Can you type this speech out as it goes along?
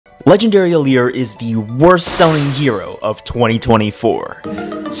Legendary Alear is the worst selling hero of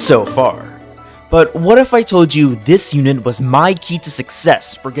 2024, so far. But what if I told you this unit was my key to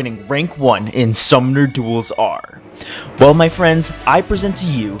success for getting rank 1 in Summoner Duels R? Well my friends, I present to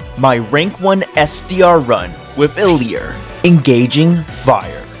you my rank 1 SDR run with Alear, Engaging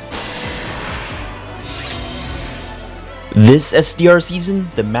Fire. This SDR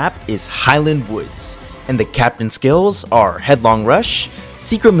season, the map is Highland Woods, and the captain skills are Headlong Rush,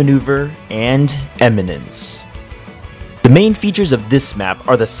 Secret Maneuver, and Eminence. The main features of this map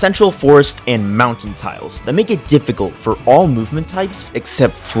are the central forest and mountain tiles that make it difficult for all movement types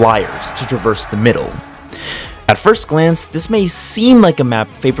except flyers to traverse the middle. At first glance, this may seem like a map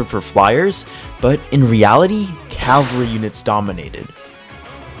favored for flyers, but in reality, cavalry units dominated.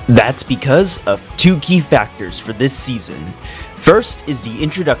 That's because of two key factors for this season. First is the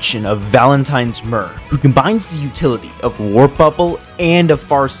introduction of Valentine's Myrrh, who combines the utility of Warp Bubble and a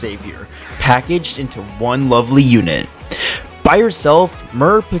Far Savior, packaged into one lovely unit. By herself,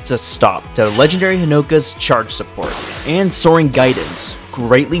 Myrrh puts a stop to Legendary Hinoka's charge support and soaring guidance,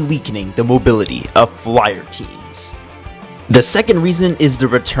 greatly weakening the mobility of flyer teams. The second reason is the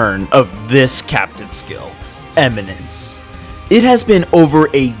return of this captain skill, Eminence. It has been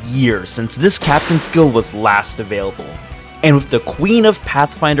over a year since this captain skill was last available, and with the queen of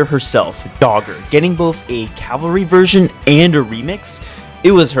Pathfinder herself, Dogger, getting both a cavalry version and a remix,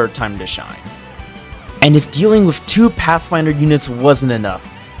 it was her time to shine. And if dealing with two Pathfinder units wasn't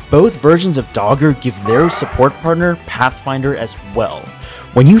enough, both versions of Dogger give their support partner Pathfinder as well.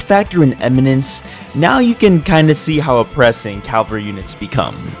 When you factor in Eminence, now you can kinda see how oppressing cavalry units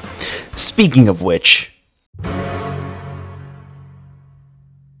become. Speaking of which,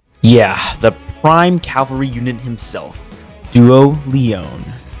 yeah, the prime cavalry unit himself, Duo Leon.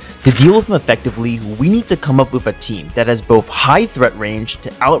 To deal with him effectively, we need to come up with a team that has both high threat range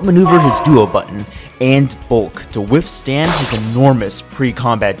to outmaneuver his duo button and bulk to withstand his enormous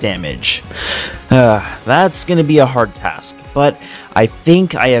pre-combat damage. That's gonna be a hard task, but I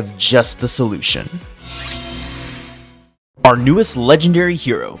think I have just the solution. Our newest legendary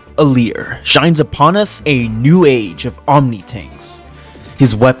hero, Alear, shines upon us a new age of Omni-Tanks.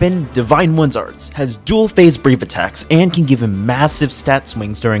 His weapon, Divine One's Arts, has dual phase brave attacks and can give him massive stat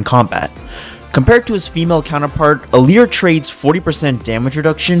swings during combat. Compared to his female counterpart, Alear trades 40% damage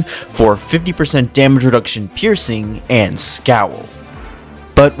reduction for 50% damage reduction piercing and scowl.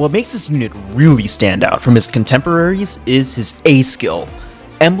 But what makes this unit really stand out from his contemporaries is his A skill,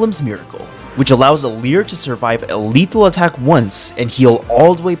 Emblem's Miracle, which allows Alear to survive a lethal attack once and heal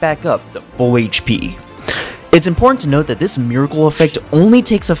all the way back up to full HP. It's important to note that this miracle effect only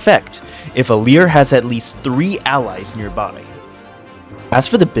takes effect if Alear has at least 3 allies nearby. As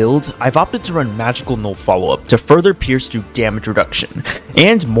for the build, I've opted to run Magical Null Follow-Up to further pierce through damage reduction,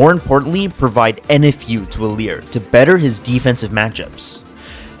 and more importantly, provide NFU to Alear to better his defensive matchups.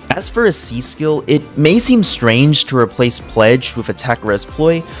 As for his C skill, it may seem strange to replace Pledge with Attack Res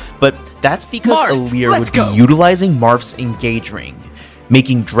Ploy, but that's because Alear would be utilizing Marth's Engage Ring,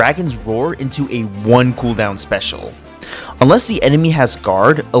 making Dragon's Roar into a 1 cooldown special. Unless the enemy has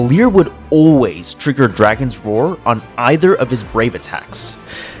guard, Alear would always trigger Dragon's Roar on either of his brave attacks.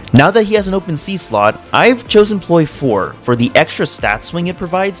 Now that he has an open C slot, I've chosen Ploy 4 for the extra stat swing it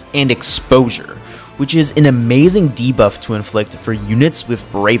provides and exposure, which is an amazing debuff to inflict for units with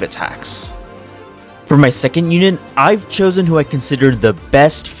brave attacks. For my second unit, I've chosen who I consider the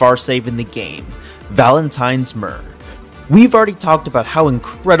best far save in the game, Valentine's Myrrh. We've already talked about how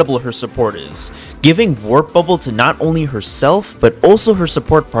incredible her support is. Giving Warp Bubble to not only herself, but also her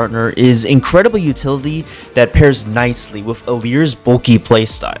support partner is incredible utility that pairs nicely with Alear's bulky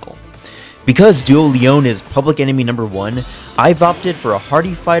playstyle. Because Duo Leon is public enemy number 1, I've opted for a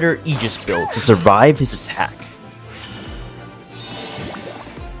Hardy Fighter Aegis build to survive his attack.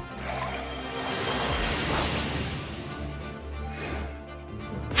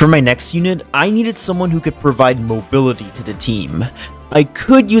 For my next unit, I needed someone who could provide mobility to the team. I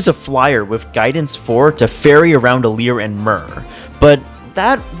could use a flyer with Guidance 4 to ferry around Alear and Myrrh, but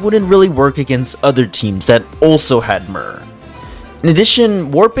that wouldn't really work against other teams that also had Myrrh. In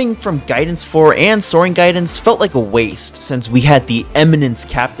addition, warping from Guidance 4 and Soaring Guidance felt like a waste since we had the Eminence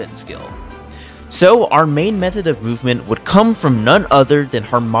Captain skill. So our main method of movement would come from none other than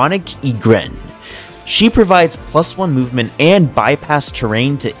Harmonic Ygren. She provides +1 movement and bypass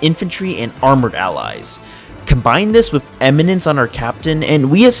terrain to infantry and armored allies. Combine this with Eminence on our captain and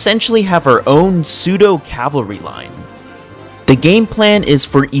we essentially have our own pseudo-cavalry line. The game plan is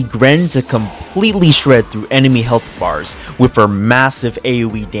for Ygren to completely shred through enemy health bars with her massive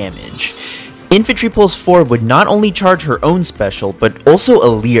AoE damage. Infantry Pulse 4 would not only charge her own special, but also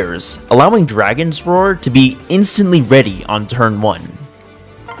Alear's, allowing Dragon's Roar to be instantly ready on turn 1.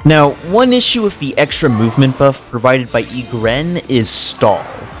 Now, one issue with the extra movement buff provided by Ygren is stall.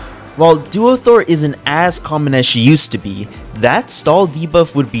 While Duothor isn't as common as she used to be, that stall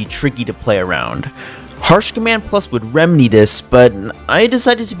debuff would be tricky to play around. Harsh Command Plus would remedy this, but I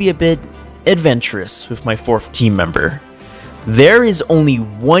decided to be a bit adventurous with my 4th team member. There is only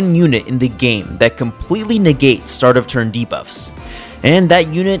one unit in the game that completely negates start of turn debuffs, and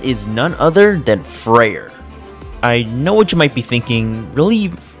that unit is none other than Freyr. I know what you might be thinking, really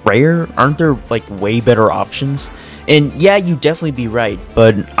Freyr? Aren't there like way better options? And yeah, you'd definitely be right,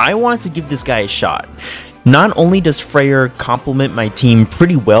 but I wanted to give this guy a shot. Not only does Freyr complement my team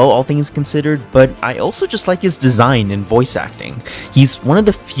pretty well, all things considered, but I also just like his design and voice acting. He's one of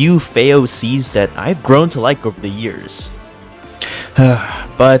the few Fey OCs that I've grown to like over the years.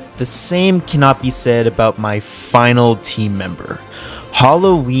 But the same cannot be said about my final team member,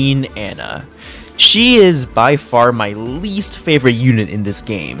 Halloween Anna. She is by far my least favorite unit in this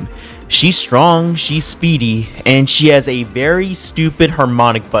game. She's strong, she's speedy, and she has a very stupid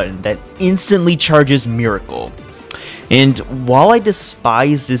harmonic button that instantly charges Miracle. And while I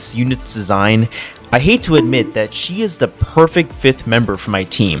despise this unit's design, I hate to admit that she is the perfect 5th member for my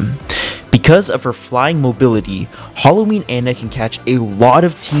team. Because of her flying mobility, Halloween Anna can catch a lot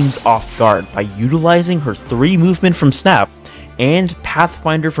of teams off guard by utilizing her 3 movement from Snap and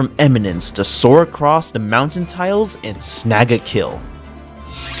Pathfinder from Eminence to soar across the mountain tiles and snag a kill.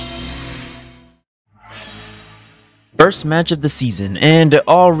 First match of the season, and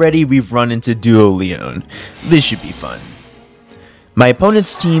already we've run into Duo Leon. This should be fun. My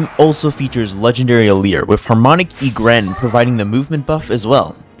opponent's team also features Legendary Alear, with Harmonic Ygren providing the movement buff as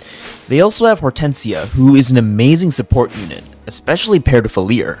well. They also have Hortensia, who is an amazing support unit, especially paired with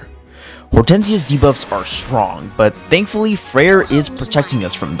Alear. Hortensia's debuffs are strong, but thankfully Freyr is protecting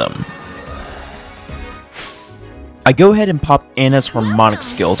us from them. I go ahead and pop Anna's Harmonic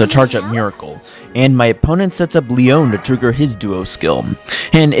skill to charge up Miracle, and my opponent sets up Leon to trigger his Duo skill.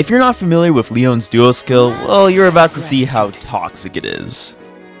 And if you're not familiar with Leon's Duo skill, well, you're about to see how toxic it is.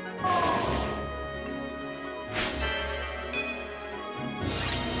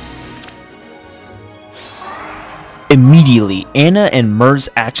 Immediately, Anna and Myr's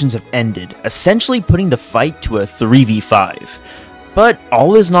actions have ended, essentially putting the fight to a 3v5. But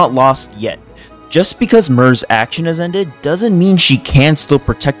all is not lost yet. Just because Myr's action has ended doesn't mean she can still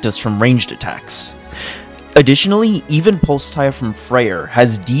protect us from ranged attacks. Additionally, even Pulse Tire from Freyr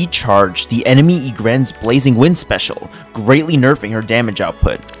has decharged the enemy Ygren's Blazing Wind special, greatly nerfing her damage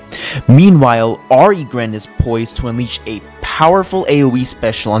output. Meanwhile, our Ygren is poised to unleash a powerful AoE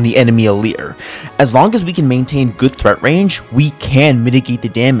special on the enemy Alear. As long as we can maintain good threat range, we can mitigate the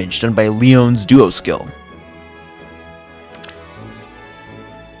damage done by Leon's Duo skill.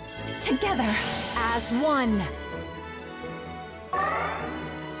 Together as one.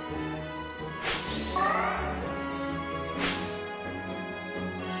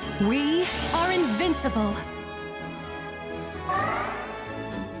 We are invincible.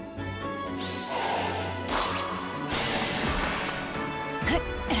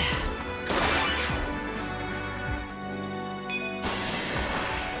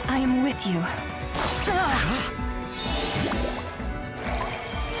 I am with you.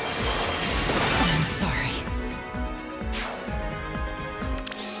 I'm sorry.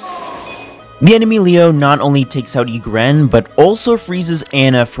 The enemy Leo not only takes out Ygren, but also freezes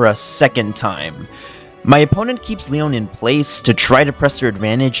Anna for a second time. My opponent keeps Leon in place to try to press their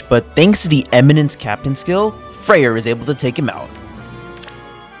advantage, but thanks to the Eminence Captain skill, Freyr is able to take him out.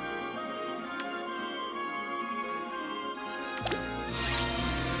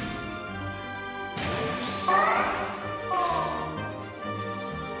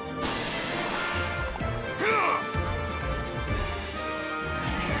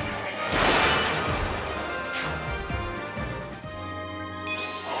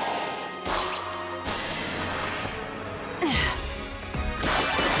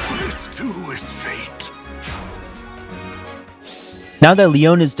 Now that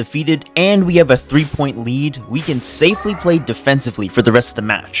Leon is defeated and we have a 3-point lead, we can safely play defensively for the rest of the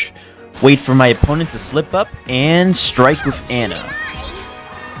match. Wait for my opponent to slip up and strike with Anna.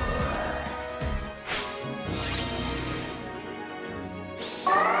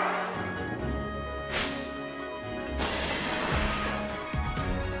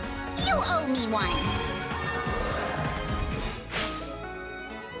 You owe me one.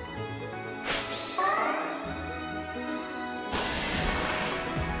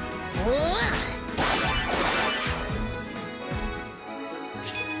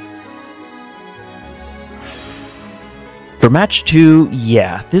 For match 2,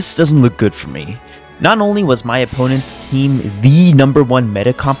 yeah, this doesn't look good for me. Not only was my opponent's team the #1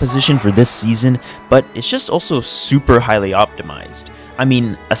 meta composition for this season, but it's just also super highly optimized. I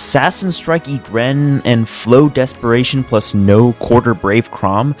mean, Assassin Strike Egren and Flow Desperation plus no Quarter Brave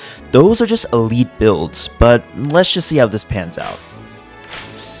Crom, those are just elite builds, but let's just see how this pans out.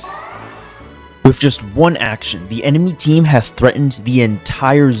 With just one action, the enemy team has threatened the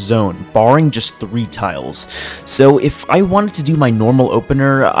entire zone, barring just 3 tiles. So if I wanted to do my normal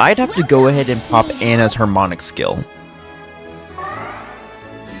opener, I'd have to go ahead and pop Anna's Harmonic skill.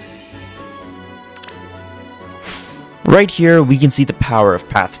 Right here, we can see the power of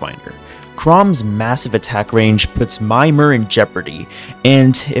Pathfinder. Crom's massive attack range puts my Myr in jeopardy,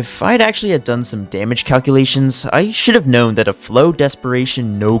 and if I'd actually had done some damage calculations, I should have known that a Flow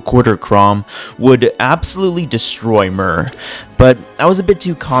Desperation no Quarter Crom would absolutely destroy Myr. But I was a bit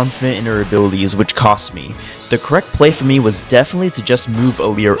too confident in her abilities, which cost me. The correct play for me was definitely to just move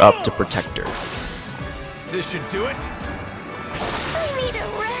Alear up to protect her. This should do it. I need a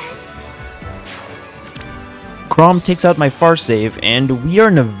rest. Crom takes out my far save, and we are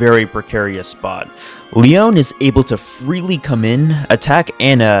in a very precarious spot. Leon is able to freely come in, attack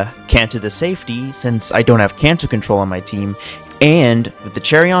Anna, Canto to safety, since I don't have Canto control on my team, and, with the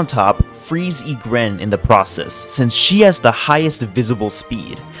cherry on top, freeze Egren in the process, since she has the highest visible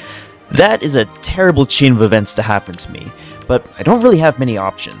speed. That is a terrible chain of events to happen to me, but I don't really have many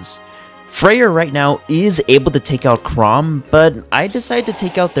options. Freyr right now is able to take out Crom, but I decided to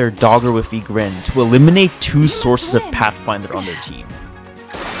take out their Dogger with Egren to eliminate 2 sources of Pathfinder on their team.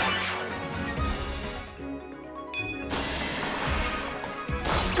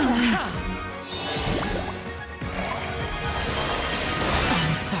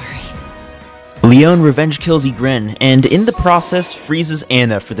 I'm sorry. Leon revenge kills Egren, and in the process freezes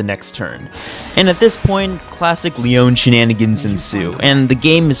Anna for the next turn. And at this point, classic Leon shenanigans ensue, and the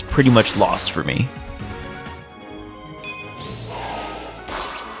game is pretty much lost for me.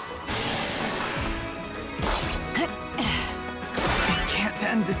 It can't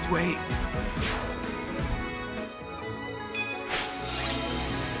end this way.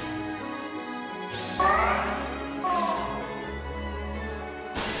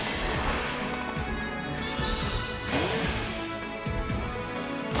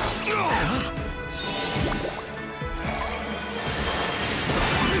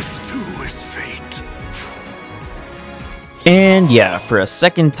 And yeah, for a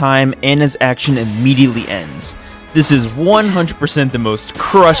second time, Anna's action immediately ends. This is 100% the most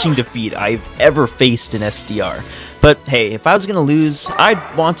crushing defeat I've ever faced in SDR. But hey, if I was gonna lose, I'd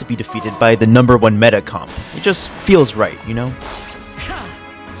want to be defeated by the #1 meta comp. It just feels right, you know?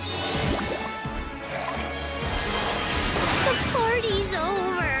 The party's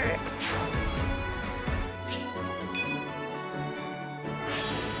over.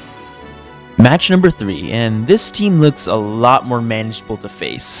 Match number 3, and this team looks a lot more manageable to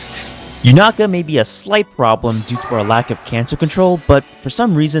face. Yunaka may be a slight problem due to our lack of Canto control, but for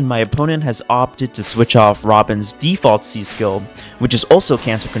some reason my opponent has opted to switch off Robin's default C skill, which is also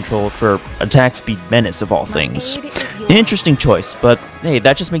Canto control for attack speed menace of all things. An interesting choice, but hey,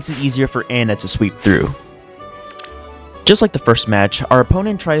 that just makes it easier for Anna to sweep through. Just like the first match, our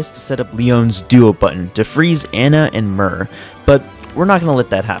opponent tries to set up Leon's duo button to freeze Anna and Myr, but we're not going to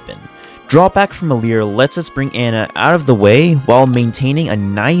let that happen. Drawback from Alear lets us bring Anna out of the way while maintaining a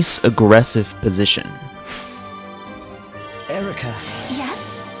nice aggressive position. Erica. Yes?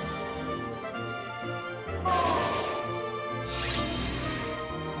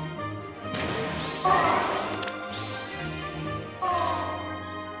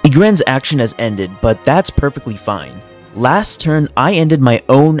 Egren's action has ended, but that's perfectly fine. Last turn, I ended my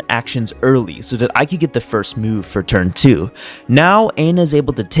own actions early so that I could get the first move for turn 2. Now, Anna is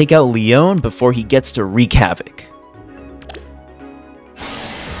able to take out Leon before he gets to wreak havoc.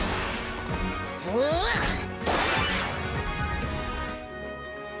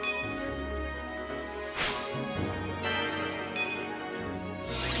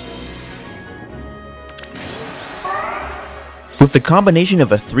 With the combination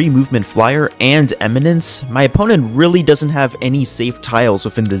of a 3-movement flyer and eminence, my opponent really doesn't have any safe tiles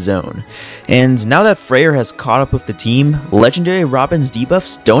within the zone. And now that Freyr has caught up with the team, Legendary Robin's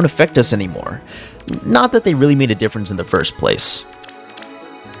debuffs don't affect us anymore. Not that they really made a difference in the first place.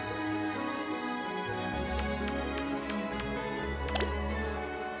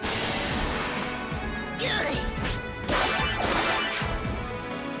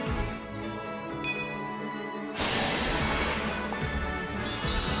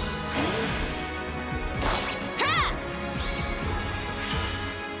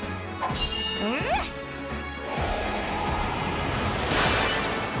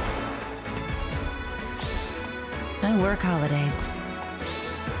 I work holidays.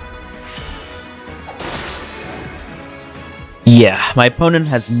 Yeah, my opponent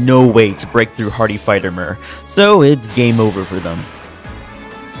has no way to break through Hardy Fighter Mer, so it's game over for them.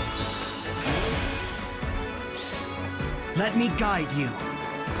 Let me guide you.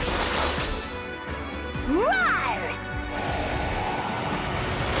 Roar!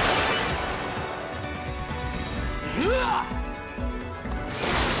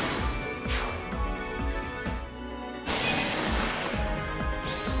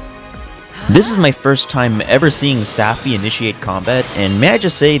 This is my first time ever seeing Sappy initiate combat, and may I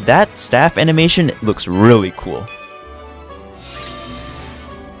just say that staff animation looks really cool.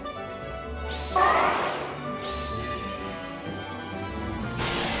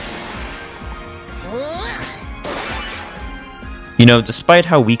 You know, despite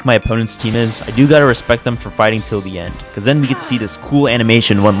how weak my opponent's team is, I do gotta respect them for fighting till the end, because then we get to see this cool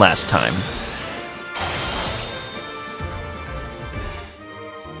animation one last time.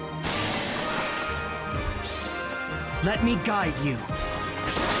 Let me guide you.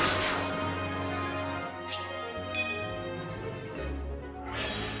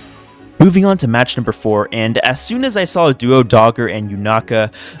 Moving on to match number 4, and as soon as I saw Duo Dogger and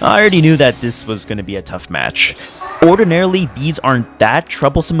Yunaka, I already knew that this was going to be a tough match. Ordinarily, these aren't that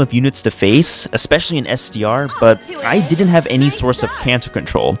troublesome of units to face, especially in SDR, but I didn't have any source of canter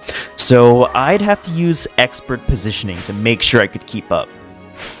control, so I'd have to use expert positioning to make sure I could keep up.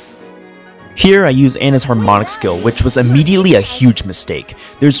 Here I use Anna's Harmonic skill, which was immediately a huge mistake.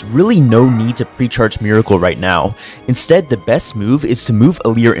 There's really no need to pre-charge Miracle right now. Instead, the best move is to move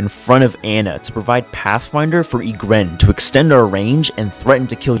Alear in front of Anna to provide Pathfinder for Igren to extend our range and threaten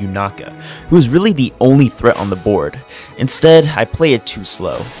to kill Yunaka, who is really the only threat on the board. Instead, I play it too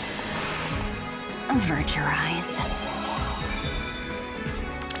slow. Avert your eyes.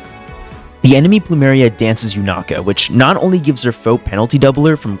 The enemy Plumeria dances Yunaka, which not only gives her foe penalty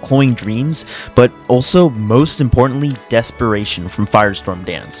doubler from Cloying Dreams, but also, most importantly, Desperation from Firestorm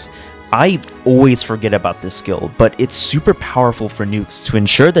Dance. I always forget about this skill, but it's super powerful for nukes to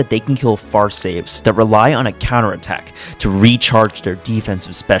ensure that they can kill far saves that rely on a counterattack to recharge their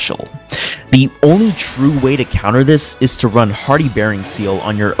defensive special. The only true way to counter this is to run Hardy Bearing Seal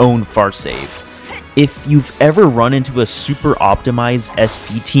on your own far save. If you've ever run into a super optimized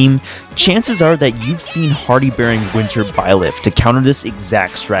SD team, chances are that you've seen Hardy Bearing Winter Byleth to counter this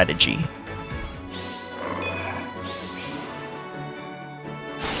exact strategy.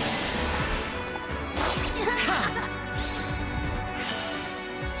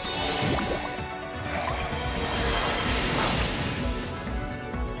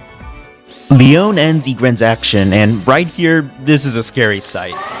 Leon ends Igren's action, and right here, this is a scary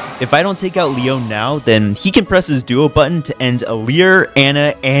sight. If I don't take out Leon now, then he can press his duo button to end Alear,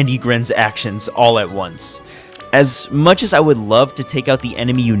 Anna, and Igren's actions all at once. As much as I would love to take out the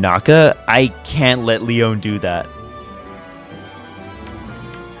enemy Yunaka, I can't let Leon do that.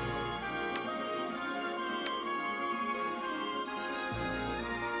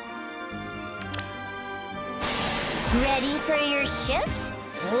 Ready for your shift?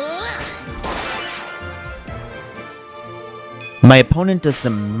 My opponent does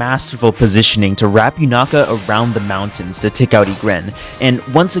some masterful positioning to wrap Yunaka around the mountains to take out Igren, and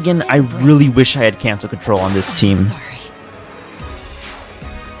once again, I really wish I had cancel control on this team. Sorry.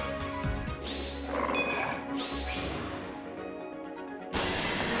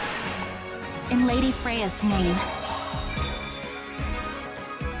 In Lady Freya's name.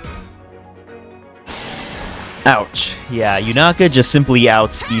 Ouch. Yeah, Yunaka just simply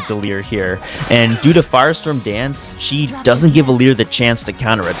outspeeds Alear here, and due to Firestorm Dance, she doesn't give Alear the chance to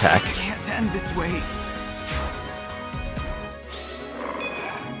counterattack. Can't end this way.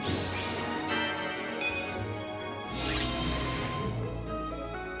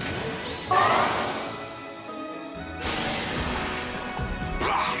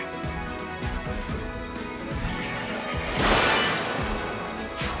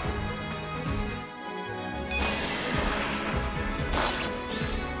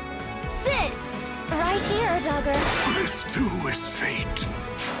 Sis! Right here, Dogger. This too is fate.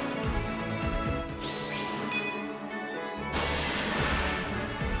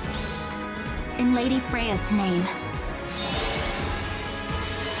 In Lady Freya's name.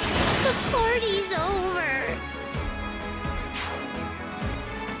 The party's over.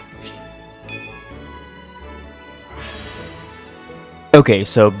 Okay,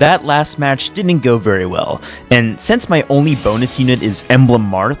 so that last match didn't go very well, and since my only bonus unit is Emblem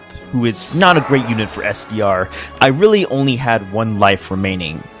Marth, who is not a great unit for SDR, I really only had one life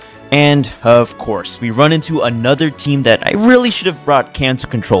remaining. And, of course, we run into another team that I really should have brought cancel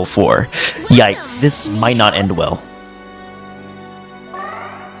control for. Yikes, this might not end well.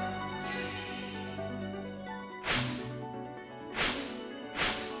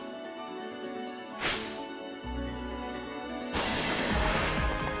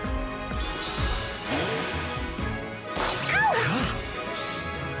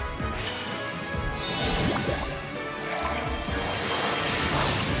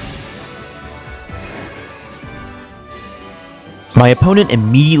 My opponent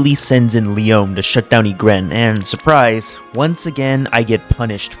immediately sends in Leon to shut down Ygren, and surprise, once again I get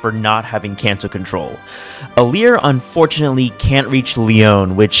punished for not having Kanto control. Alear unfortunately can't reach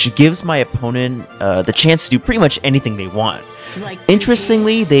Leon, which gives my opponent the chance to do pretty much anything they want.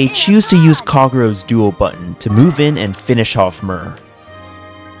 Interestingly, they choose to use Kagura's duo button to move in and finish off Myrrh.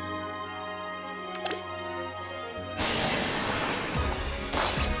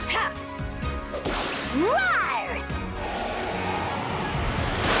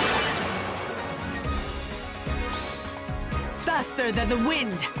 Faster than the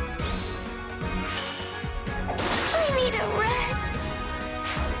wind. I need a rest.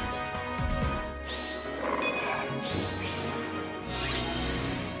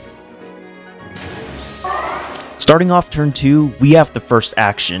 Starting off turn 2, we have the first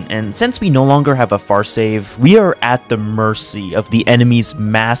action, and since we no longer have a far save, we are at the mercy of the enemy's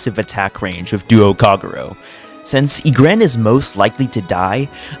massive attack range with Duo Kagura. Since Ygren is most likely to die,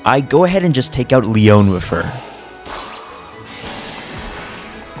 I go ahead and just take out Leon with her.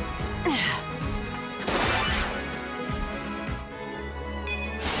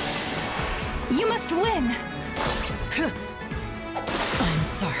 You must win. I'm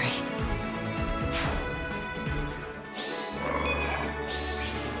sorry.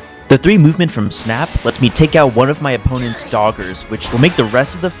 The 3 movement from Snap lets me take out one of my opponent's doggers, which will make the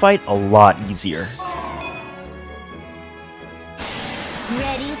rest of the fight a lot easier.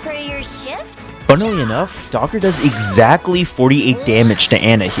 Ready for your shift? Funnily enough, Dogger does exactly 48 damage to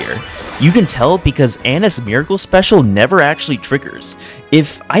Anna here. You can tell because Anna's Miracle Special never actually triggers.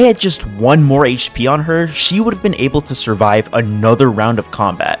 If I had just 1 more HP on her, she would have been able to survive another round of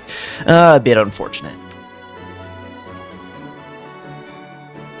combat. A bit unfortunate.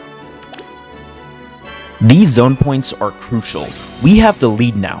 These zone points are crucial. We have the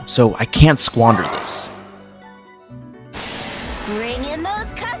lead now, so I can't squander this. Bring in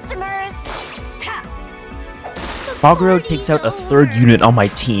those customers. Kagura takes out a 3rd unit on my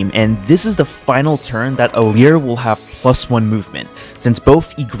team, and this is the final turn that Alear will have +1 movement, since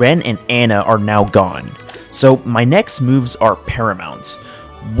both Ygren and Anna are now gone. So my next moves are paramount.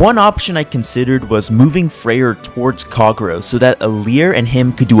 One option I considered was moving Freyr towards Kagura so that Alear and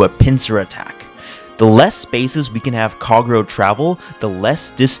him could do a pincer attack. The less spaces we can have Kagura travel, the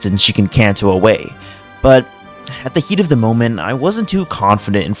less distance she can Kanto away. But at the heat of the moment, I wasn't too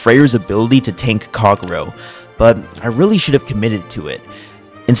confident in Freyr's ability to tank Kagura, but I really should have committed to it.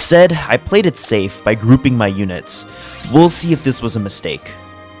 Instead, I played it safe by grouping my units. We'll see if this was a mistake.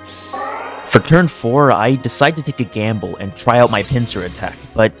 For turn 4, I decide to take a gamble and try out my pincer attack,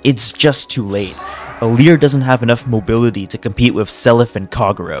 but it's just too late. Alear doesn't have enough mobility to compete with Seliph and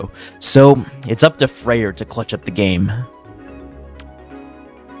Kagura, so it's up to Freyr to clutch up the game.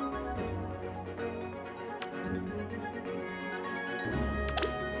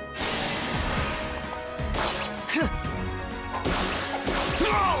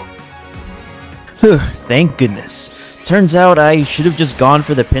 Thank goodness. Turns out I should have just gone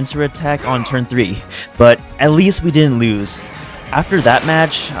for the pincer attack on turn 3, but at least we didn't lose. After that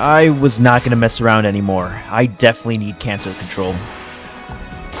match, I was not going to mess around anymore. I definitely need Kanto control.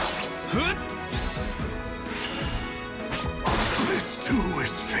 This too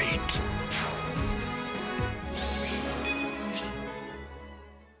is fate.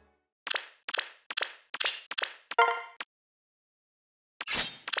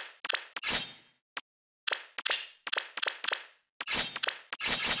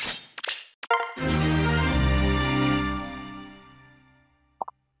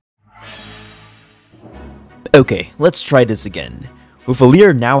 Okay, let's try this again. With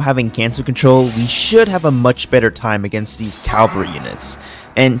Alear now having Kanto control, we should have a much better time against these cavalry units.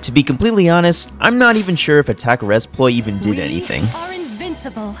 And to be completely honest, I'm not even sure if Attack Res Ploy even did anything. We are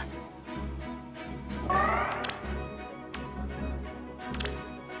invincible.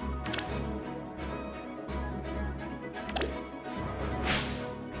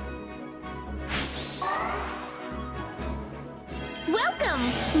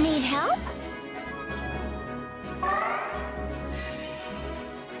 Welcome. Need help?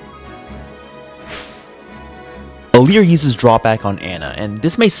 Alear uses drawback on Anna, and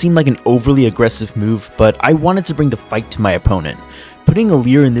this may seem like an overly aggressive move, but I wanted to bring the fight to my opponent. Putting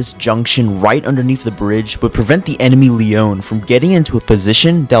Alear in this junction right underneath the bridge would prevent the enemy Leon from getting into a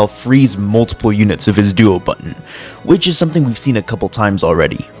position that'll freeze multiple units of his duo button, which is something we've seen a couple times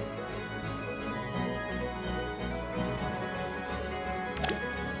already.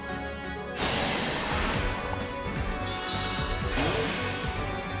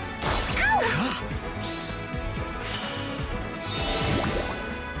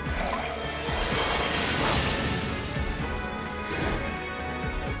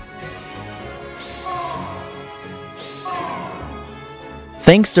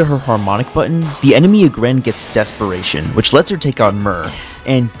 Thanks to her harmonic button, the enemy again gets Desperation, which lets her take on Myrrh,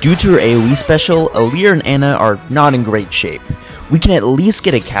 and due to her AoE special, Alear and Ana are not in great shape. We can at least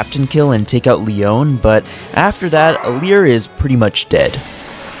get a captain kill and take out Leon, but after that, Alear is pretty much dead.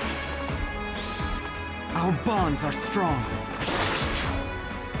 Our bonds are strong.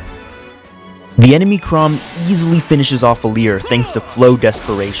 The enemy Chrom easily finishes off Alear thanks to Flow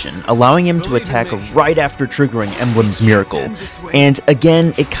Desperation, allowing him to attack right after triggering Emblem's Miracle. And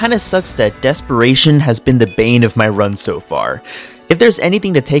again, it kinda sucks that Desperation has been the bane of my run so far. If there's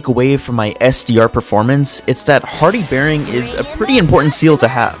anything to take away from my SDR performance, it's that Hardy Bearing is a pretty important seal to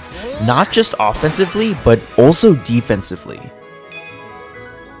have, not just offensively, but also defensively.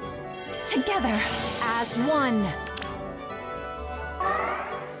 Together as one.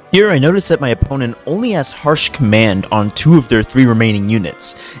 Here I notice that my opponent only has Harsh Command on 2 of their 3 remaining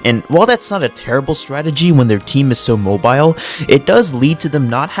units, and while that's not a terrible strategy when their team is so mobile, it does lead to them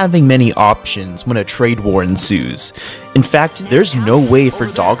not having many options when a trade war ensues. In fact, there's no way for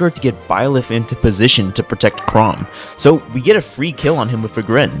Dogger to get Byleth into position to protect Chrom, so we get a free kill on him with a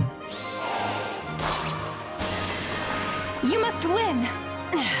grin. You must win.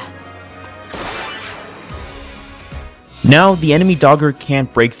 Now, the enemy Dogger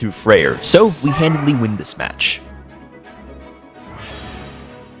can't break through Freyr, so we handily win this match.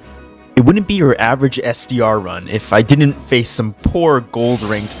 It wouldn't be your average SDR run if I didn't face some poor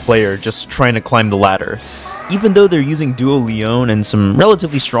gold-ranked player just trying to climb the ladder. Even though they're using Duo Leon and some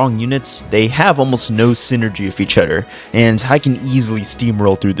relatively strong units, they have almost no synergy with each other, and I can easily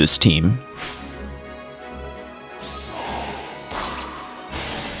steamroll through this team.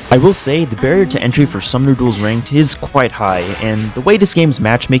 I will say, the barrier to entry for Summoner Duels Ranked is quite high, and the way this game's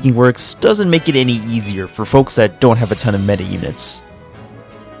matchmaking works doesn't make it any easier for folks that don't have a ton of meta units.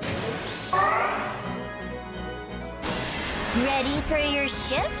 Ready for your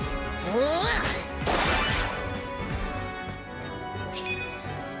shift?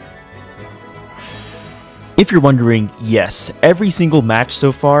 If you're wondering, yes, every single match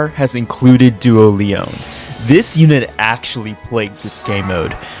so far has included Duo Leon. This unit actually plagued this game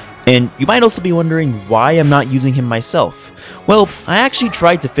mode. And you might also be wondering why I'm not using him myself. Well, I actually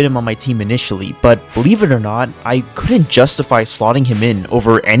tried to fit him on my team initially, but believe it or not, I couldn't justify slotting him in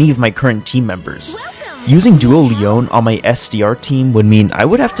over any of my current team members. Using Duo Leon on my SDR team would mean I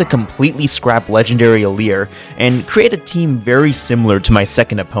would have to completely scrap Legendary Alear and create a team very similar to my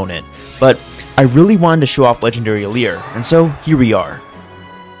second opponent, but I really wanted to show off Legendary Alear, and so here we are.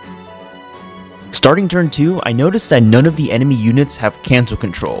 Starting turn 2, I noticed that none of the enemy units have cancel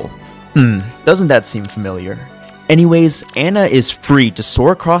control. Doesn't that seem familiar? Anyways, Ana is free to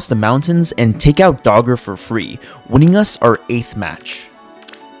soar across the mountains and take out Dogger for free, winning us our 8th match.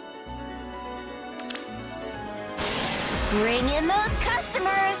 Bring in those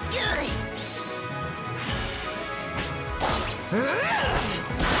customers!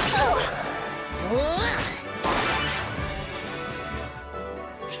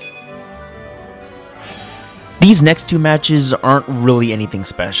 These next 2 matches aren't really anything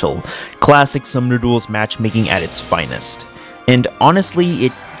special, classic Summoner Duels matchmaking at its finest. And honestly,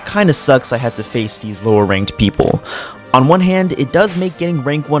 it kinda sucks I had to face these lower ranked people. On one hand, it does make getting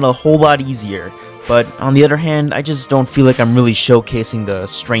rank 1 a whole lot easier, but on the other hand, I just don't feel like I'm really showcasing the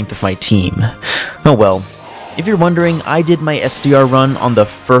strength of my team. Oh well. If you're wondering, I did my SDR run on the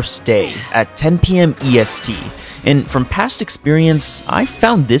first day at 10 PM EST, and from past experience, I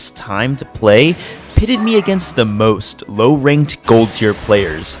found this time to play pitted me against the most low-ranked gold tier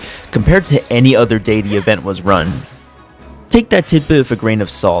players, compared to any other day the event was run. Take that tidbit with a grain of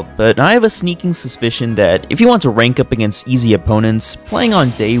salt, but I have a sneaking suspicion that if you want to rank up against easy opponents, playing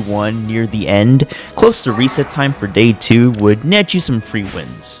on day 1 near the end, close to reset time for day 2 would net you some free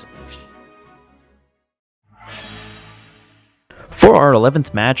wins. For our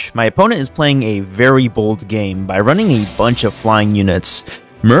 11th match, my opponent is playing a very bold game by running a bunch of flying units.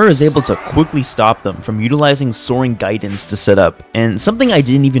 Myrrh is able to quickly stop them from utilizing Soaring Guidance to set up, and something I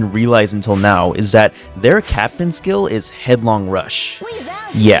didn't even realize until now is that their captain skill is Headlong Rush.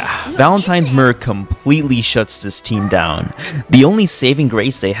 Yeah, Valentine's Myrrh completely shuts this team down. The only saving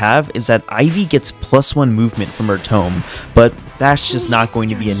grace they have is that Ivy gets +1 movement from her tome, but that's just not going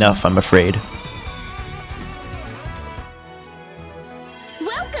to be enough, I'm afraid.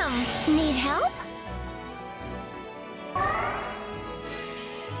 Welcome! Need help?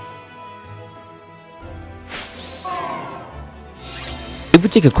 If we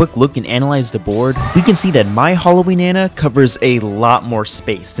take a quick look and analyze the board, we can see that my Halloween Ana covers a lot more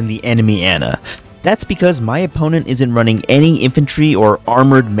space than the enemy Ana. That's because my opponent isn't running any infantry or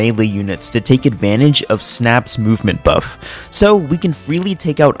armored melee units to take advantage of Snap's movement buff, so we can freely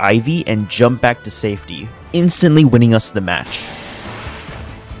take out Ivy and jump back to safety, instantly winning us the match.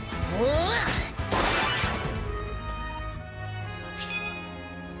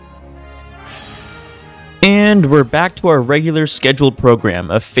 And we're back to our regular scheduled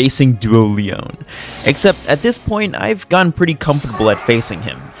program of facing Duo Leon. Except at this point, I've gotten pretty comfortable at facing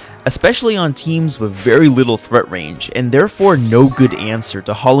him, especially on teams with very little threat range, and therefore no good answer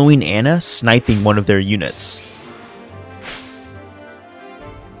to Halloween Anna sniping one of their units.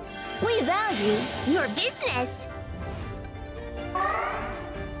 We value your business.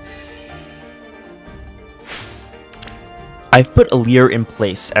 I've put Alear in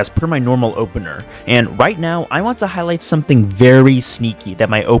place as per my normal opener, and right now I want to highlight something very sneaky that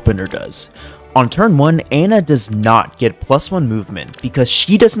my opener does. On turn 1, Anna does not get +1 movement because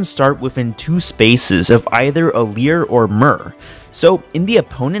she doesn't start within 2 spaces of either Alear or Myrrh. So in the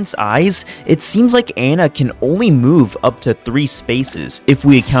opponent's eyes, it seems like Anna can only move up to 3 spaces if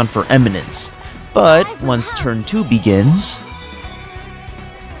we account for Eminence. But once turn 2 begins,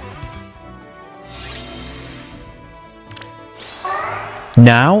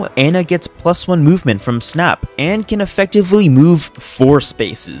 now, Anna gets +1 movement from Snap and can effectively move 4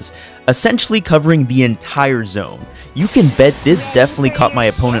 spaces, essentially covering the entire zone. You can bet this definitely caught my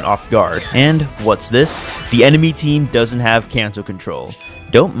opponent off guard, and what's this? The enemy team doesn't have Canto control.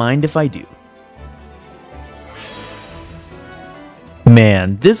 Don't mind if I do.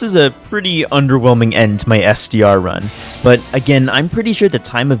 Man, this is a pretty underwhelming end to my SDR run, but again, I'm pretty sure the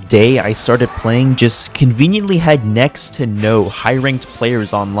time of day I started playing just conveniently had next to no high-ranked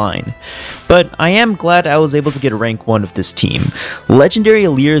players online. But I am glad I was able to get rank 1 of this team. Legendary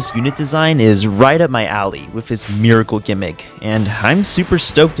Alear's unit design is right up my alley with his miracle gimmick, and I'm super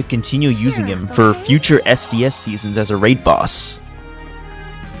stoked to continue using him for future SDS seasons as a raid boss.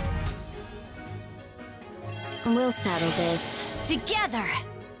 We'll settle this. Together!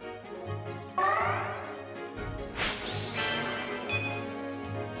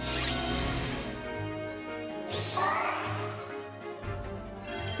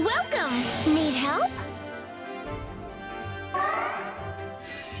 Welcome! Need help?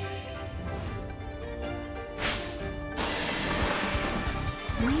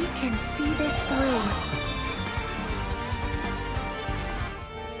 We can see this through.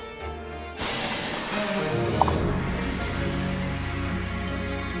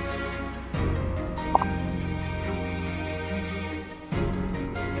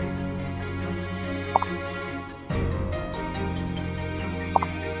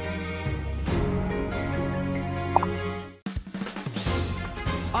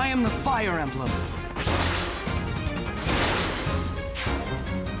 I am the Fire Emblem.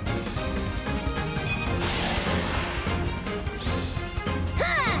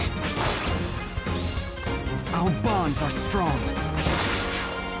 Our bonds are strong.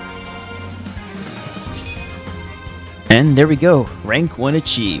 And there we go, rank 1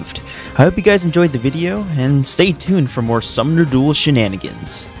 achieved. I hope you guys enjoyed the video, and stay tuned for more Summoner Duel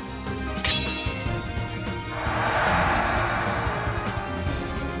shenanigans.